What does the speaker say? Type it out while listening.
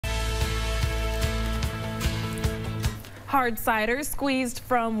Hard cider squeezed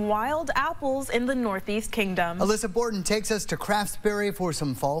from wild apples in the Northeast Kingdom. Alyssa Borden takes us to Craftsberry for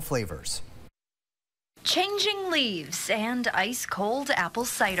some fall flavors. Changing leaves and ice-cold apple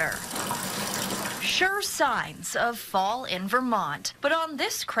cider. Sure signs of fall in Vermont. But on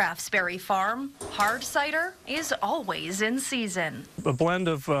this Craftsberry farm, hard cider is always in season. A blend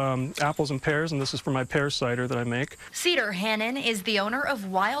of apples and pears, and this is for my pear cider that I make. Cedar Hannon is the owner of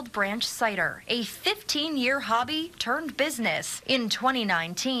Wildbranch Cider, a 15-year hobby turned business. In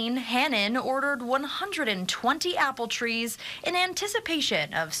 2019, Hannon ordered 120 apple trees in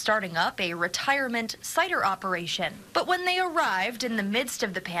anticipation of starting up a retirement cider operation. But when they arrived in the midst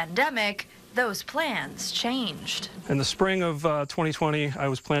of the pandemic, those plans changed. In the spring of 2020, I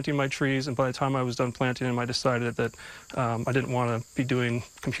was planting my trees, and by the time I was done planting them, I decided that I didn't want to be doing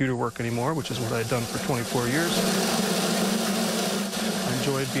computer work anymore, which is what I had done for 24 years. I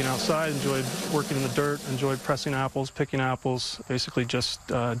enjoyed being outside, enjoyed working in the dirt, enjoyed pressing apples, picking apples, basically just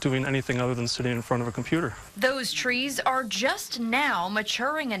doing anything other than sitting in front of a computer. Those trees are just now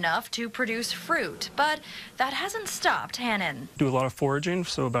maturing enough to produce fruit, but that hasn't stopped Hannon. Do a lot of foraging,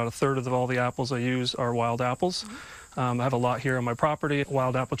 so about a third of all the apples I use are wild apples. I have a lot here on my property.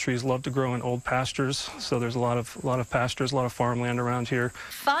 Wild apple trees love to grow in old pastures, so there's a lot of pastures, a lot of farmland around here.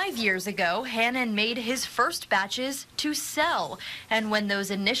 5 years ago, Hannon made his first batches to sell, and when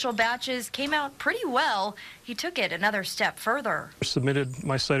those initial batches came out pretty well, he took it another step further. I submitted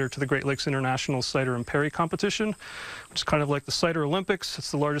my cider to the Great Lakes International Cider and Perry Competition, which is kind of like the Cider Olympics.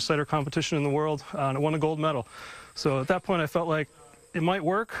 It's the largest cider competition in the world, and it won a gold medal. So at that point, I felt like it might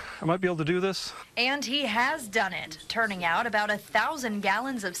work. I might be able to do this. And he has done it, turning out about 1,000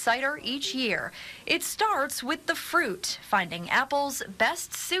 gallons of cider each year. It starts with the fruit, finding apples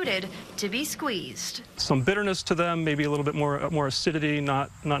best suited to be squeezed. Some bitterness to them, maybe a little bit more acidity, not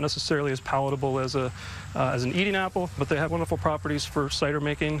necessarily as palatable as an eating apple, but they have wonderful properties for cider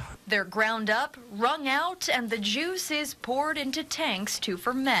making. They're ground up, wrung out, and the juice is poured into tanks to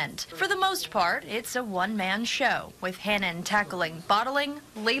ferment. For the most part, it's a one-man show, with Hannon tackling bottling,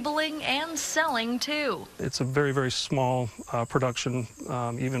 labeling, and selling too. It's a very, very small production,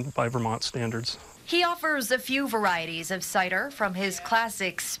 even by Vermont standards. He offers a few varieties of cider, from his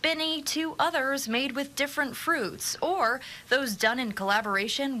classic spinny to others made with different fruits, or those done in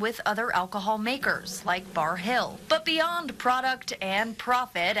collaboration with other alcohol makers like Bar Hill. But beyond product and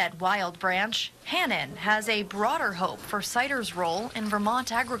profit at Wildbranch, Hannon has a broader hope for cider's role in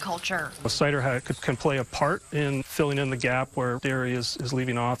Vermont agriculture. Cider can play a part in filling in the gap where dairy is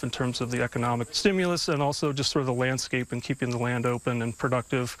leaving off in terms of the economic stimulus, and also just sort of the landscape and keeping the land open and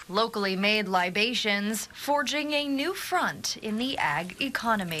productive. Locally made libations forging a new front in the ag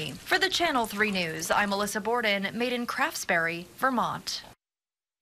economy. For the Channel 3 News, I'm Alyssa Borden, made in Craftsberry, Vermont.